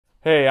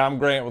Hey, I'm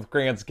Grant with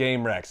Grant's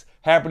Game Rex.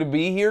 Happy to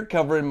be here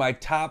covering my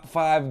top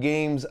 5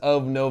 games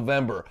of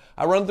November.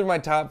 I run through my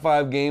top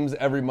 5 games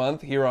every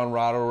month here on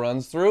Rahdo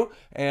Runs Through,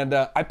 and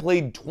I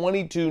played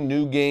 22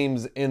 new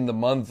games in the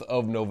month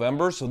of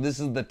November, so this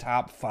is the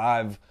top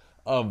 5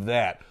 of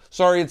that.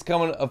 Sorry it's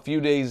coming a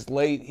few days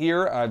late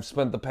here. I've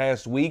spent the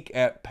past week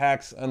at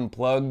PAX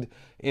Unplugged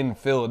in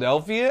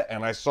Philadelphia,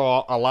 and I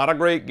saw a lot of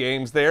great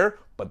games there,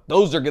 but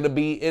those are going to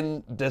be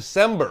in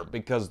December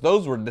because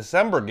those were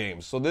December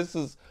games. So this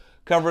is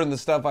covering the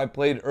stuff I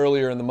played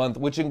earlier in the month,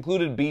 which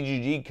included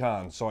BGG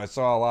Con, so I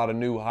saw a lot of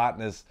new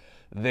hotness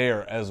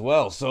there as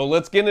well. So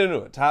let's get into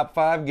it. Top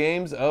 5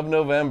 games of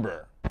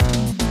November.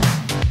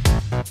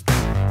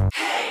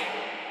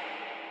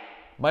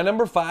 My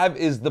number 5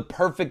 is The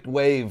Perfect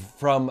Wave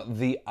from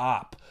the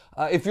Op.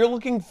 If you're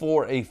looking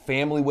for a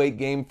family weight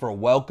game, for a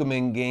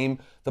welcoming game,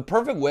 The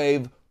Perfect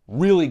Wave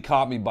really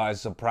caught me by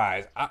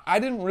surprise. I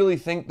didn't really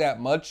think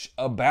that much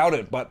about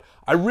it, but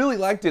I really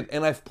liked it,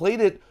 and I've played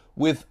it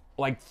with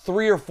like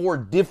 3 or 4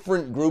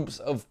 different groups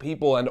of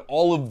people, and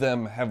all of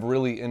them have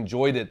really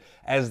enjoyed it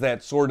as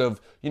that sort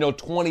of,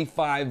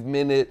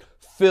 25-minute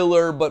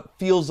filler, but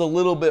feels a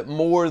little bit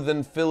more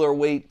than filler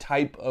weight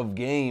type of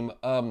game.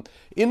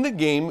 In the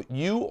game,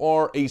 you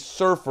are a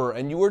surfer,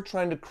 and you are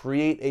trying to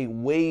create a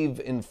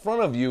wave in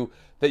front of you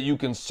that you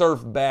can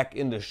surf back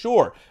into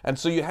shore. And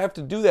so you have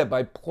to do that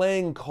by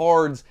playing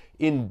cards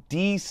in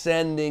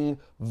descending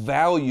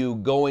value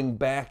going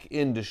back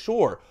into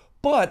shore.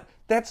 But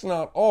that's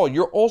not all.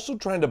 You're also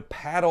trying to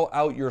paddle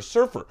out your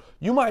surfer.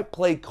 You might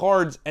play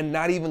cards and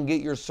not even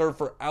get your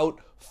surfer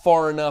out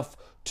far enough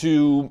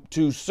to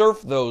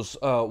surf those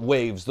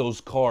waves,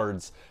 those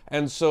cards.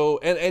 And so,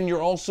 and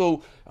you're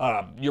also,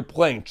 you're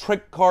playing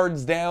trick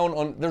cards down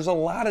on, there's a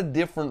lot of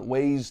different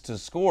ways to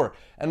score.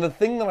 And the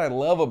thing that I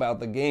love about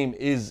the game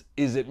is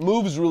it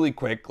moves really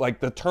quick.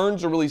 Like the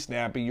turns are really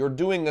snappy. You're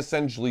doing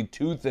essentially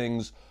 2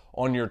 things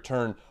on your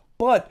turn,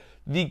 but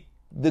the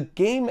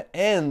game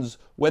ends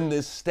when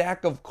this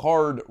stack of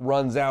card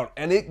runs out,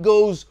 and it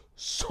goes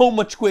so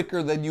much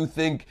quicker than you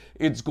think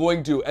it's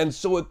going to. And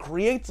so it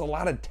creates a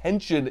lot of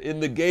tension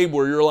in the game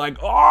where you're like,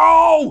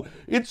 oh,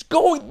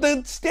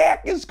 the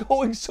stack is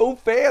going so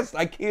fast.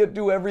 I can't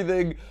do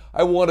everything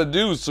I want to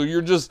do. So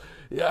you're just,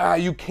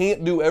 you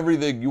can't do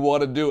everything you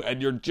want to do,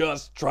 and you're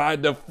just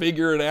trying to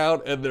figure it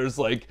out. And there's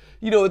like,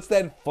 it's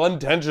that fun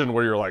tension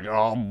where you're like,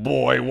 oh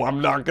boy, well,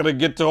 I'm not going to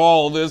get to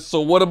all this.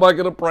 So what am I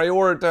going to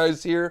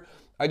prioritize here?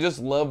 I just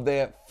love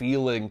that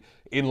feeling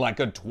in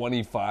like a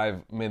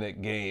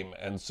 25-minute game.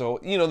 And so,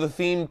 the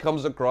theme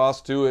comes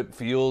across too. It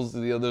feels,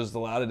 there's a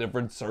lot of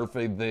different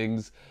surfing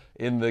things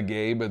in the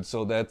game. And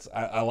so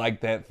I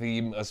like that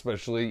theme,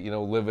 especially,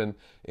 living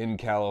in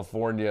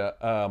California.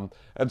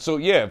 And so,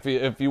 yeah,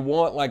 if you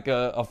want like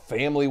a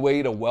family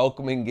weight, a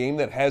welcoming game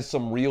that has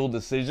some real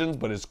decisions,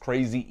 but is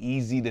crazy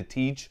easy to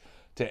teach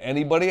to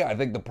anybody, I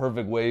think The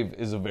Perfect Wave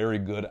is a very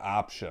good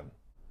option.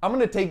 I'm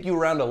going to take you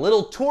around a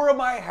little tour of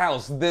my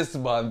house this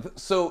month.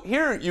 So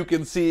here you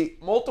can see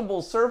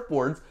multiple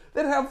surfboards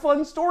that have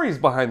fun stories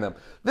behind them.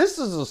 This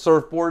is a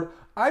surfboard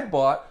I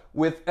bought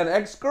with an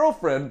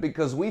ex-girlfriend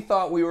because we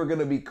thought we were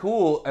going to be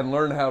cool and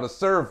learn how to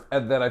surf,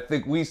 and then I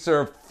think we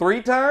surfed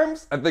 3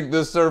 times. I think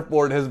this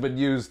surfboard has been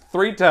used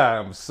 3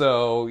 times.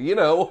 So,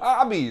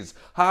 hobbies.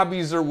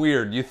 Hobbies are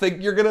weird. You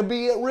think you're going to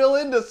be real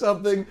into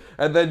something,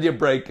 and then you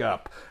break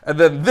up. And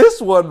then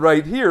this one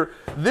right here,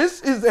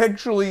 this is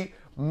actually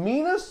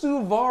Mena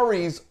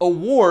Suvari's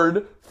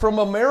award from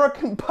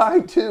American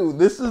Pie 2.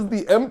 This is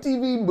the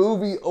MTV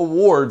Movie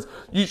Awards.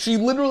 She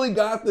literally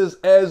got this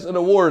as an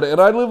award, and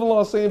I live in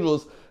Los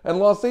Angeles, and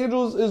Los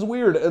Angeles is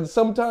weird, and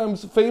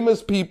sometimes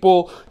famous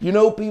people,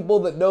 people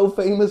that know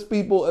famous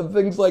people and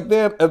things like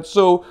that, and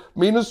so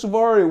Mena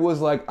Suvari was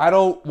like, I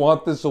don't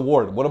want this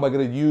award. What am I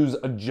going to use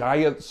a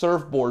giant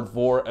surfboard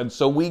for? And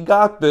so we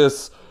got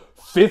this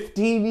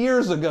 15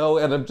 years ago,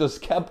 and I've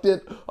just kept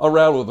it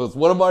around with us.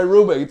 One of my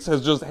roommates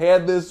has just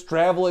had this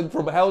traveling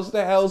from house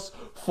to house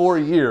for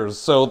years.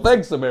 So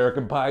thanks,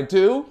 American Pie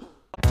 2.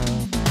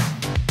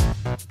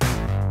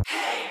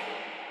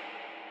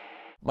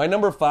 My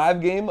number 5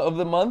 game of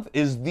the month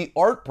is The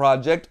Art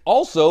Project,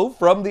 also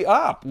from the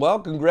Op. Well,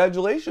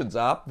 congratulations,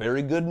 Op.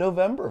 Very good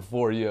November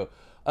for you.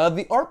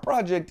 The Art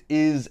Project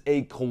is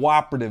a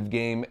cooperative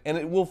game, and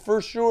it will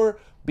for sure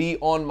be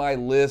on my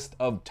list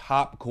of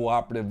top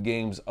cooperative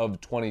games of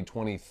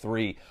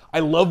 2023. I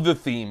love the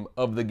theme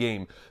of the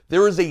game.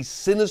 There is a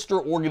sinister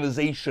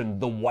organization,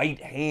 the White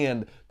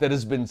Hand, that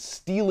has been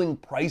stealing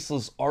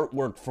priceless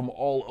artwork from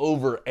all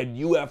over, and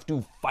you have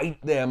to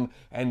fight them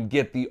and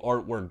get the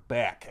artwork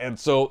back. And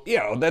so,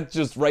 that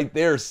just right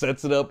there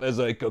sets it up as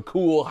like a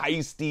cool,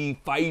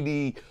 heisty,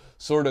 fighty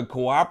sort of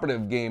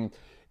cooperative game.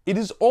 It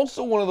is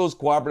also one of those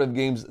cooperative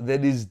games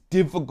that is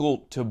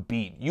difficult to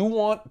beat. You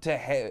want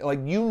to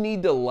you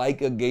need to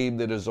like a game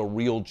that is a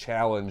real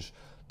challenge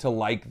to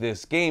like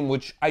this game,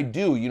 which I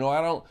do.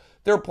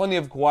 There are plenty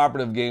of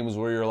cooperative games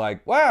where you're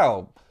like,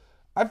 wow,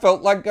 I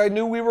felt like I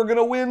knew we were going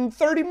to win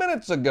 30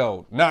 minutes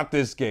ago. Not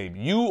this game.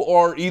 You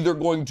are either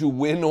going to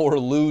win or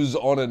lose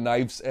on a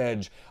knife's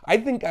edge. I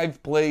think I've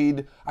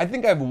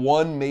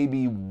won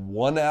maybe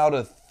 1 out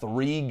of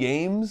 3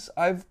 games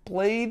I've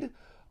played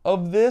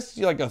of this.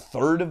 Like a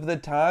third of the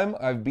time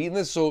I've beaten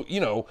this. So,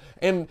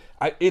 and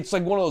it's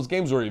like one of those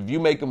games where if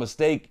you make a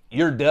mistake,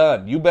 you're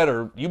done. You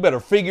better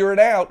figure it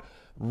out.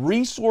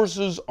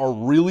 Resources are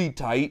really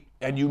tight,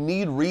 and you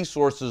need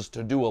resources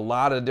to do a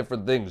lot of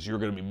different things. You're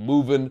going to be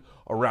moving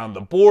around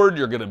the board.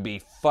 You're going to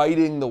be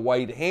fighting the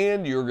white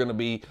hand. You're going to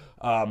be,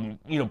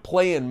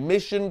 playing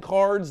mission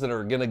cards that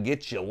are going to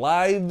get you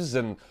lives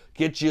and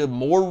get you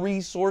more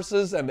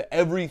resources, and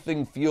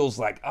everything feels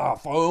like,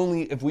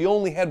 if we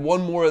only had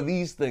one more of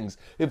these things,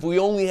 if we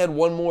only had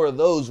one more of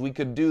those, we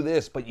could do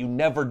this, but you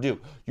never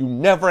do. You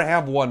never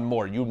have one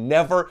more. You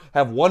never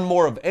have one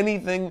more of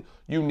anything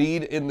you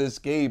need in this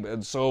game,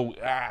 and so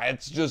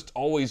it's just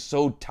always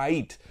so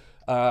tight.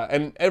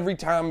 And every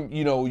time,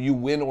 you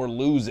win or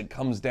lose, it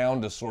comes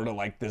down to sort of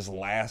like this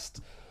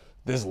last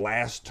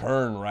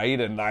turn, right?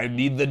 And I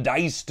need the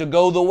dice to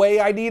go the way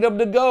I need them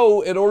to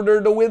go in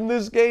order to win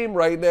this game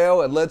right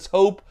now, and let's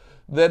hope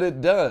that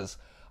it does.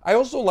 I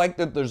also like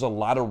that there's a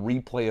lot of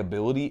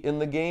replayability in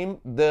the game.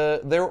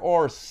 There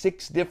are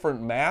 6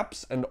 different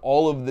maps, and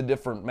all of the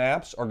different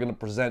maps are going to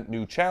present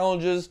new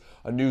challenges,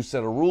 a new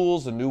set of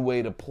rules, a new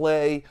way to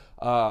play,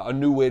 a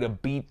new way to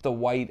beat the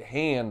white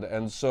hand,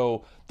 and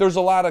so there's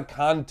a lot of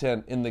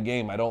content in the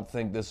game. I don't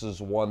think this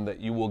is one that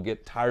you will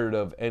get tired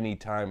of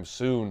anytime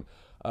soon.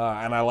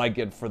 And I like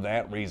it for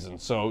that reason.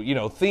 So,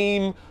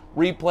 theme,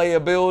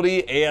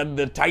 replayability, and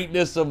the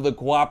tightness of the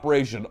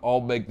cooperation all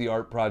make the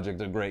art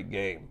project a great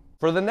game.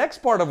 For the next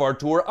part of our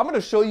tour, I'm going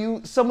to show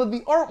you some of the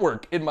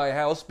artwork in my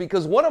house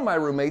because one of my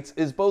roommates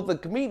is both a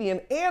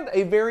comedian and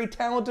a very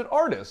talented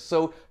artist.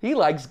 So he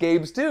likes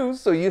games too.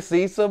 So you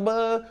see some,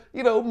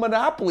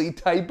 Monopoly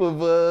type of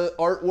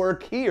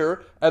artwork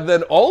here. And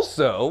then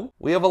also,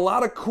 we have a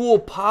lot of cool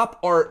pop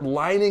art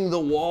lining the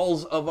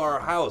walls of our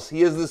house.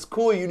 He has this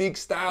cool, unique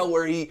style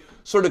where he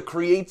sort of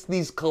creates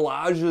these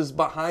collages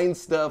behind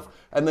stuff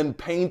and then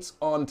paints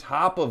on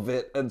top of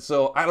it. And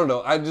so, I don't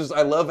know, I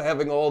love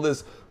having all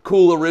this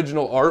cool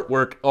original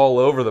artwork all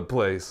over the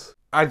place.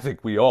 I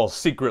think we all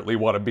secretly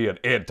want to be an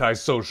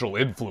antisocial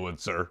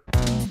influencer.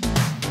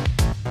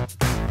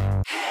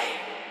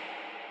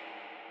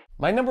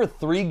 My number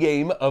 3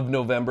 game of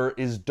November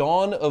is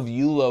Dawn of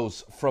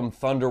Ulos from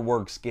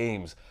Thunderworks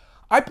Games.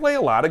 I play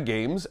a lot of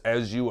games,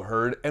 as you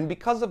heard, and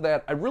because of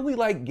that, I really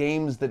like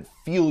games that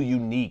feel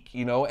unique,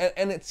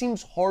 and it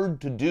seems hard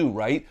to do,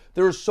 right?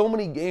 There are so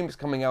many games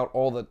coming out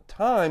all the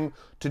time.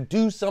 To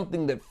do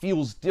something that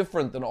feels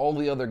different than all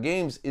the other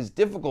games is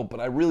difficult, but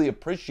I really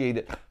appreciate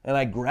it, and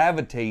I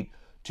gravitate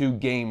to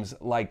games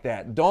like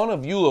that. Dawn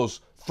of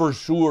Ulos for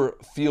sure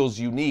feels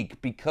unique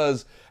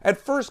because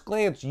at first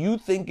glance you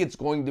think it's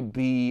going to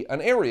be an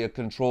area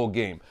control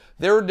game.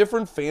 There are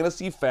different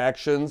fantasy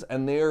factions,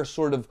 and they're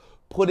sort of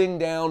putting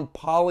down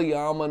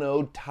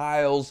polyomino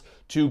tiles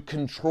to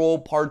control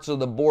parts of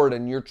the board,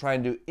 and you're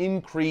trying to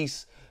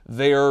increase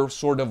their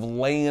sort of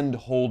land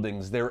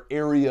holdings, their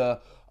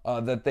area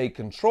that they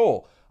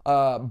control.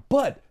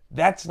 But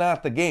that's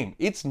not the game.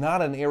 It's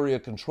not an area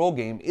control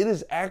game. It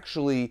is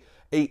actually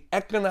an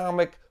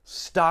economic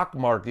stock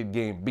market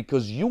game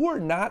because you are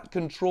not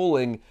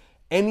controlling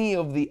any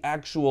of the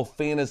actual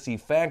fantasy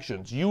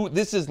factions.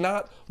 This is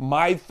not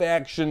my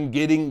faction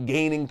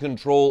gaining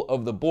control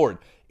of the board.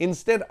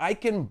 Instead, I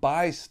can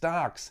buy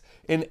stocks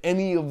in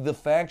any of the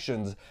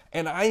factions,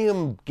 and I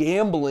am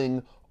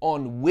gambling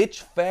on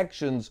which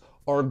factions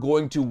are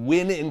going to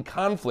win in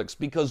conflicts,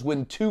 because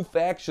when 2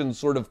 factions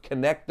sort of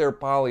connect their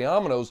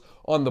polyominoes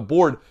on the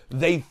board,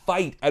 they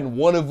fight, and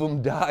one of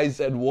them dies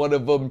and one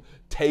of them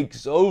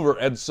takes over.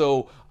 And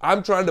so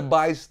I'm trying to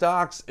buy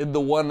stocks in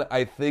the one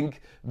I think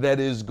that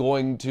is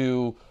going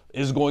to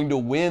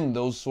win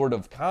those sort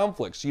of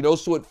conflicts.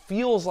 So it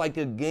feels like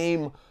a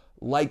game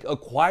like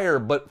Acquire,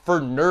 but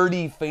for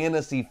nerdy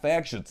fantasy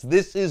factions.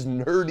 This is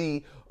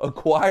nerdy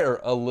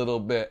Acquire a little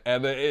bit,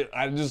 and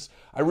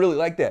I really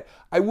like that.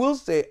 I will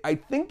say, I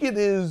think it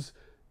is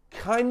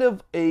kind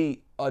of a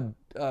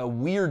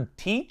weird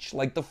teach.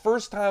 Like the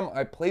first time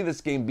I play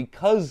this game,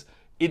 because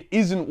it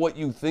isn't what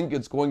you think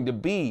it's going to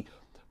be,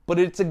 but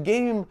it's a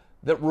game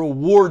that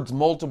rewards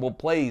multiple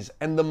plays.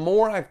 And the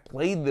more I've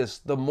played this,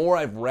 the more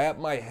I've wrapped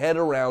my head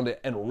around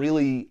it and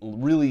really,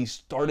 really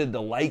started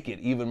to like it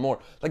even more.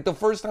 Like the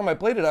first time I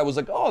played it, I was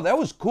like, oh, that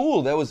was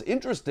cool, that was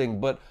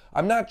interesting, but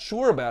I'm not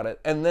sure about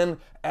it. And then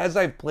as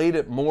I've played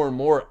it more and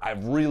more,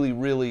 I've really,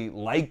 really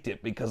liked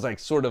it because I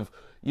sort of,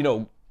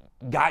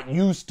 got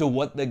used to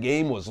what the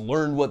game was,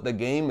 learned what the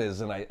game is,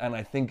 and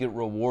I think it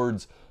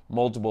rewards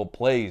multiple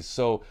plays.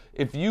 So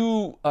if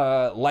you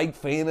like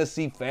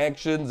fantasy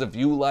factions, if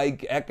you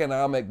like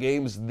economic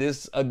games,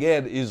 this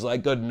again is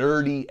like a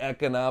nerdy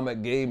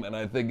economic game, and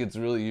I think it's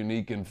really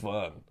unique and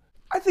fun.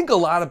 I think a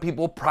lot of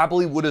people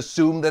probably would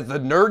assume that the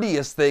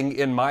nerdiest thing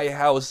in my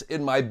house,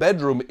 in my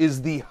bedroom,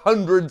 is the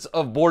hundreds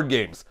of board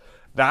games.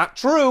 Not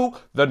true.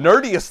 The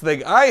nerdiest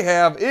thing I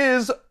have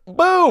is,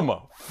 boom,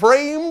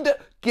 framed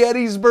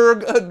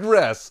Gettysburg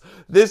Address.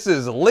 This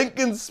is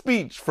Lincoln's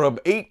speech from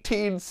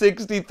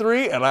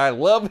 1863, and I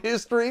love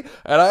history,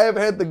 and I have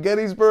had the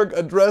Gettysburg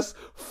Address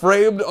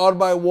framed on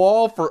my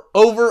wall for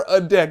over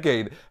a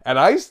decade, and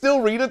I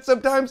still read it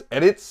sometimes,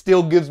 and it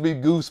still gives me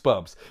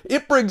goosebumps.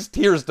 It brings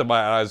tears to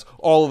my eyes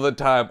all of the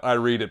time I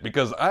read it,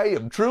 because I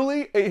am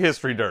truly a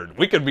history nerd.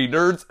 We can be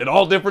nerds in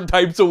all different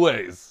types of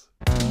ways.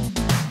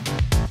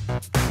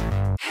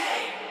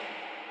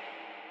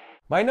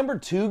 My number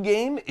 2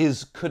 game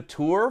is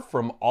Couture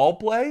from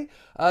Allplay.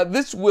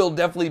 This will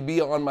definitely be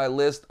on my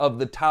list of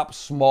the top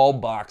small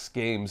box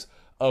games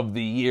of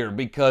the year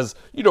because,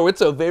 you know,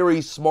 it's a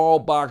very small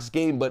box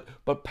game, but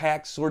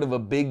packs sort of a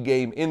big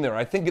game in there.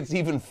 I think it's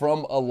even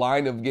from a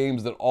line of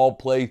games that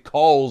Allplay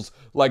calls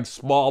like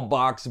small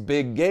box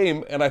big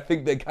game, and I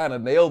think they kind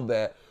of nailed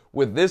that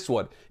with this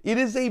one. It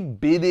is a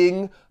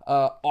bidding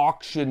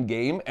auction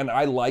game, and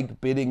I like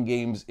bidding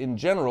games in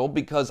general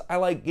because I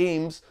like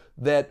games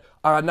that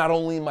not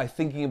only am I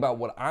thinking about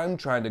what I'm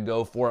trying to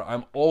go for,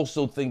 I'm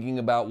also thinking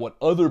about what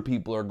other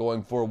people are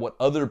going for, what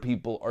other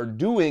people are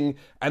doing,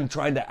 and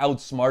trying to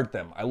outsmart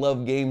them. I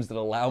love games that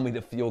allow me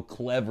to feel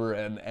clever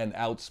and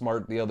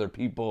outsmart the other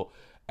people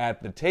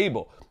at the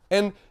table.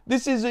 And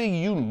this is a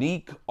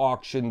unique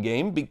auction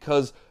game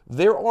because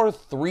there are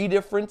 3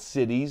 different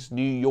cities,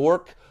 New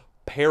York,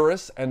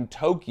 Paris, and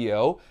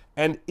Tokyo,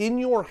 and in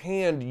your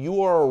hand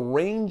you are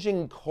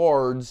arranging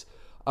cards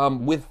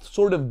with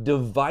sort of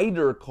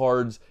divider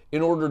cards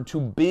in order to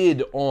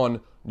bid on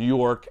New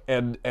York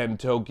and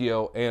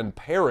Tokyo and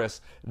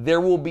Paris.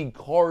 There will be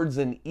cards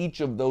in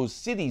each of those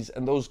cities,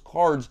 and those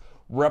cards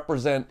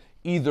represent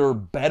either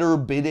better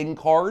bidding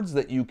cards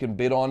that you can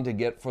bid on to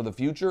get for the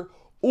future,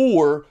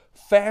 or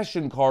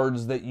fashion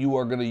cards that you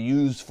are going to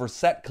use for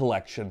set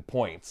collection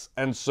points.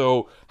 And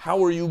so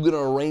how are you going to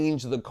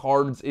arrange the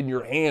cards in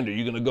your hand? Are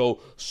you going to go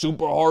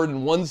super hard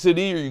in one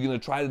city? Or are you going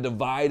to try to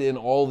divide in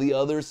all the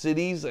other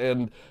cities?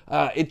 And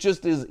it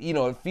just is, you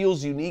know, it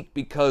feels unique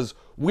because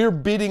we're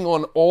bidding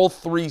on all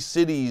 3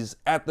 cities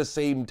at the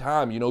same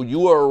time. You know,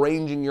 you are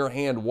arranging your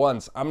hand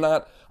once. I'm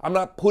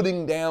not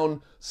putting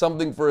down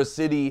something for a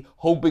city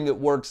hoping it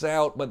works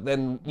out, but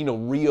then, you know,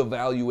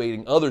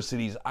 reevaluating other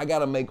cities. I got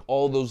to make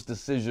all those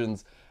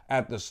decisions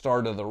at the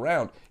start of the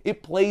round.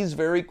 It plays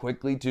very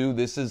quickly too.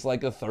 This is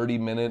like a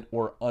 30-minute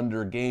or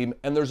under game,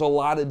 and there's a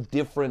lot of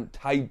different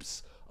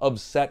types of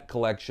set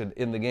collection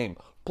in the game.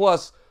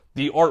 Plus,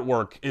 the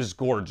artwork is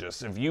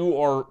gorgeous. If you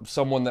are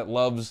someone that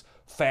loves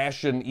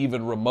fashion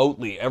even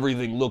remotely,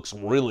 everything looks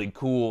really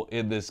cool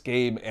in this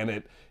game,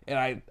 and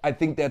I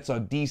think that's a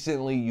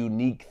decently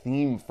unique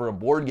theme for a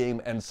board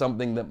game and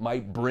something that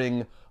might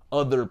bring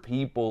other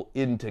people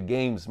into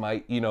games.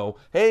 Might, you know,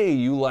 hey,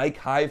 you like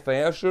high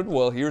fashion?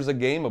 Well, here's a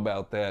game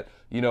about that.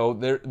 You know,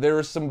 there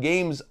are some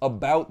games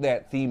about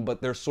that theme,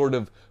 but they're sort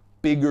of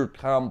bigger,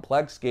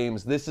 complex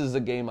games. This is a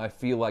game I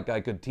feel like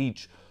I could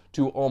teach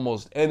to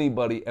almost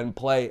anybody and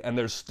play, and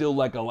there's still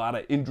like a lot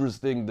of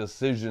interesting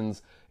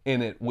decisions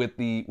in it with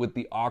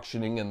the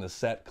auctioning and the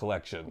set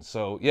collection.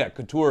 So yeah,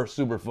 Couture,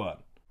 super fun.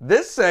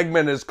 This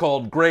segment is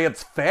called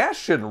Grant's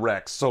Fashion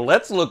Rex, so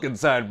let's look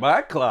inside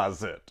my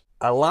closet.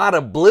 A lot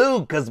of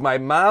blue, because my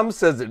mom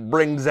says it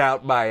brings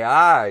out my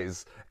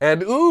eyes.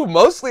 And ooh,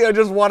 mostly I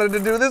just wanted to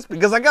do this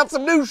because I got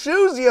some new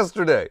shoes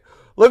yesterday.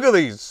 Look at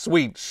these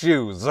sweet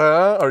shoes,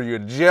 huh? Are you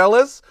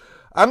jealous?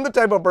 I'm the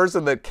type of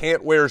person that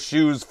can't wear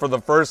shoes for the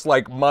first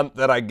month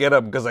that I get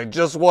them because I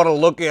just want to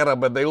look at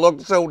them and they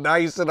look so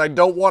nice and I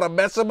don't want to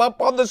mess them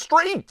up on the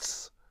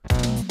streets.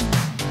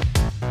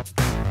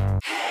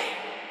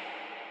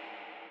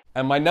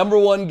 And my number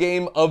 1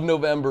 game of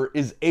November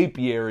is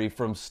Apiary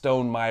from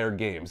Stonemaier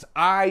Games.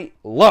 I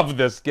love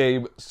this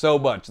game so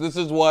much. This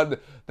is one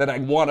that I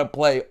want to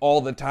play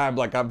all the time.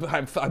 Like I'm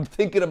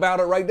thinking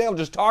about it right now.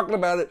 Just talking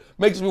about it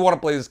makes me want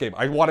to play this game.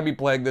 I want to be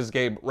playing this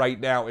game right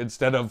now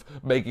instead of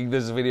making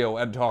this video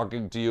and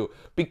talking to you,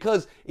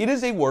 because it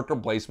is a worker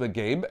placement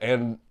game,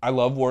 and I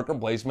love worker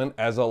placement,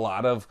 as a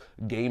lot of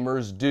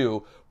gamers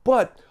do.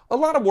 But a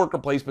lot of worker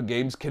placement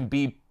games can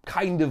be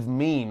kind of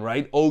mean,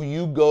 right? Oh,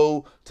 you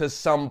go to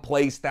some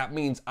place, that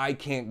means I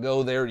can't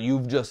go there.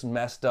 You've just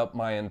messed up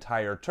my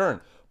entire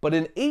turn. But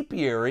in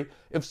Apiary,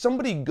 if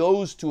somebody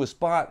goes to a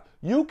spot,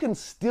 you can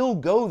still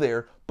go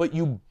there, but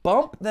you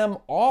bump them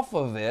off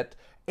of it,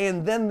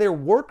 and then their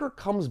worker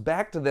comes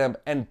back to them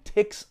and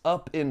ticks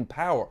up in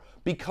power,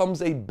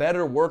 becomes a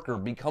better worker,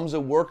 becomes a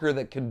worker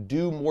that can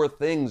do more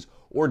things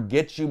or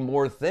get you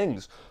more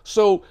things.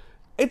 So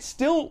it's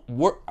still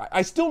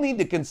I still need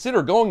to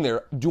consider going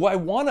there. Do I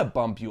want to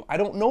bump you? I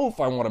don't know if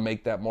I want to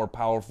make that more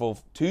powerful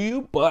to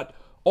you, but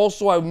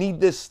also I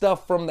need this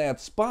stuff from that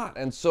spot.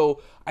 And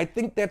so I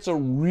think that's a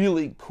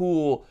really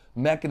cool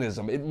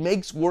mechanism. It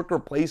makes worker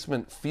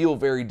placement feel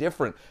very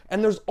different.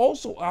 And there's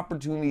also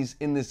opportunities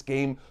in this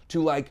game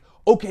to like,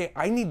 okay,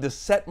 I need to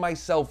set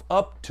myself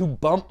up to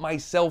bump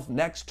myself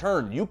next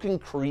turn. You can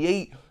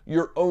create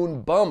your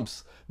own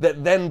bumps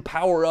that then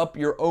power up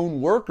your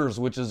own workers,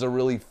 which is a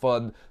really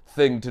fun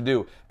thing to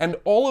do. And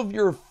all of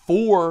your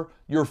four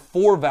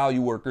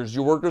value workers,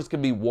 your workers can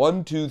be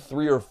 1, 2,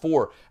 3, or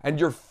 4, and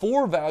your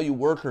 4 value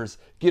workers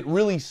get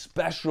really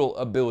special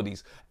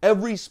abilities.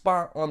 Every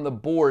spot on the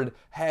board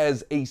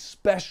has a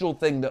special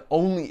thing that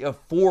only a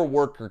 4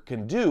 worker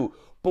can do,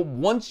 but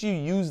once you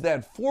use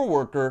that 4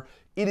 worker,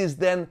 it is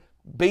then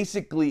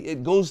basically,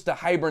 it goes to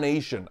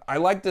hibernation. I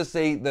like to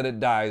say that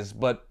it dies,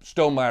 but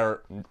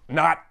Stonemeyer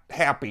not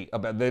happy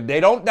about it. They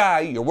don't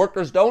die. Your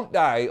workers don't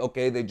die,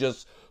 okay? They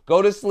just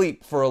go to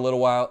sleep for a little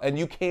while, and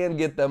you can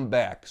get them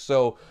back.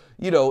 So,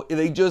 you know,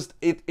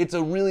 it's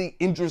a really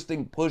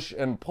interesting push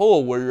and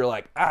pull where you're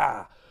like,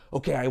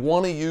 okay, I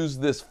want to use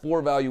this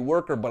 4 value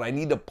worker, but I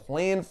need to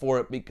plan for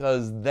it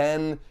because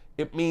then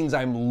it means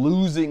I'm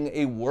losing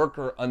a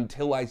worker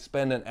until I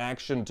spend an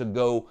action to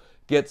go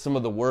get some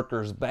of the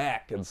workers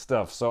back and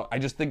stuff. So I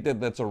just think that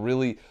that's a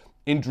really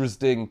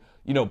interesting,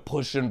 you know,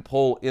 push and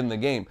pull in the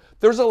game.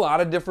 There's a lot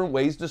of different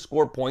ways to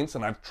score points,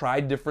 and I've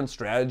tried different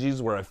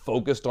strategies where I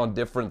focused on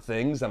different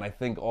things, and I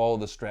think all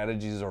the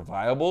strategies are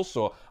viable,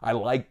 so I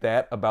like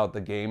that about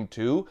the game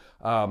too.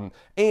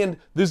 And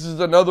this is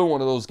another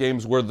one of those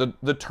games where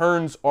the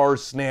turns are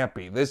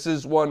snappy. This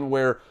is one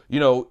where, you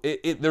know,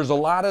 there's a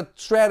lot of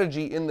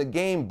strategy in the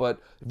game, but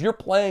if you're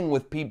playing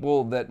with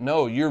people that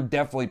know, you're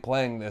definitely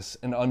playing this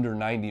in under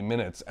 90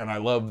 minutes, and I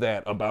love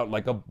that about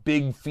like a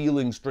big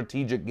feeling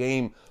strategic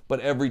game,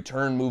 but every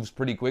turn moves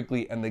pretty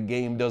quickly and the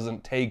game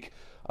doesn't take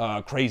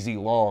crazy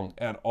long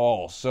at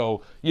all.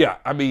 So yeah,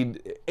 I mean,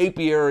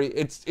 Apiary,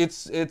 it's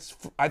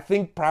I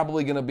think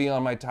probably going to be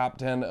on my top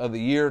 10 of the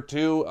year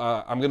too.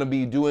 I'm going to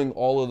be doing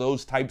all of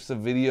those types of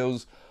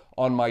videos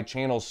on my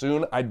channel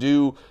soon. I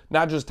do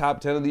not just top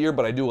 10 of the year,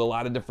 but I do a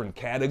lot of different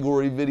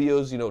category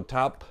videos, you know,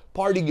 top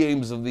party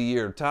games of the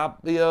year, top,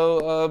 you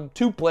know,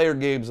 2-player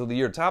games of the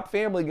year, top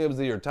family games of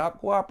the year,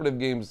 top cooperative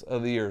games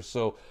of the year.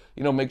 So,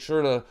 you know, make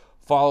sure to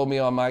follow me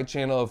on my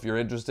channel if you're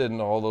interested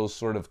in all those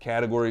sort of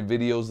category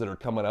videos that are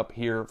coming up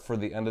here for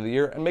the end of the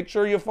year. And make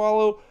sure you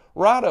follow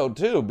Rahdo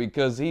too,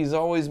 because he's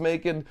always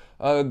making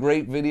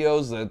great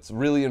videos that's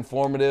really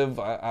informative.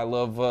 I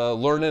love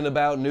learning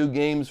about new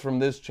games from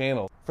this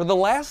channel. For the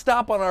last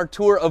stop on our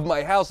tour of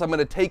my house, I'm going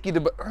to take you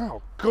to,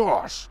 oh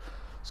gosh,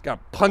 just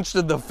got punched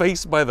in the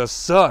face by the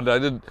sun. I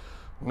didn't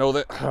know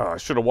that. I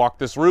should have walked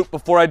this route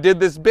before I did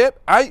this bit.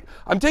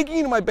 I'm taking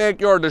you to my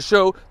backyard to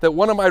show that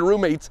one of my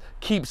roommates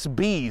keeps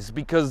bees,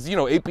 because, you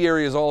know,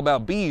 Apiary is all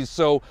about bees.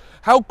 So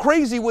how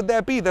crazy would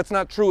that be? That's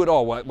not true at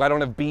all. I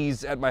don't have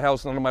bees at my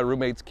house. None of my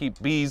roommates keep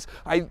bees.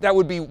 That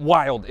would be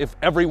wild if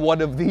every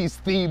one of these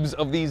themes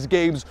of these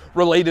games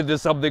related to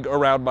something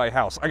around my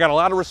house. I got a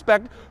lot of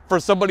respect for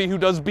somebody who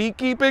does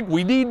beekeeping.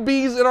 We need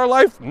bees in our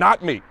life.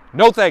 Not me.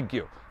 No thank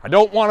you. I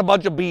don't want a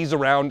bunch of bees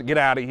around. Get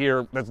out of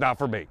here. That's not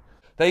for me.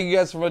 Thank you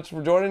guys so much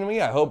for joining me.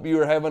 I hope you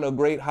are having a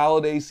great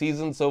holiday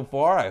season so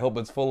far. I hope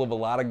it's full of a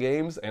lot of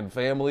games and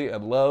family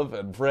and love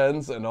and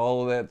friends and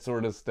all of that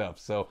sort of stuff.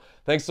 So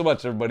thanks so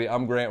much, everybody.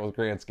 I'm Grant with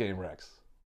Grant's Game Rex.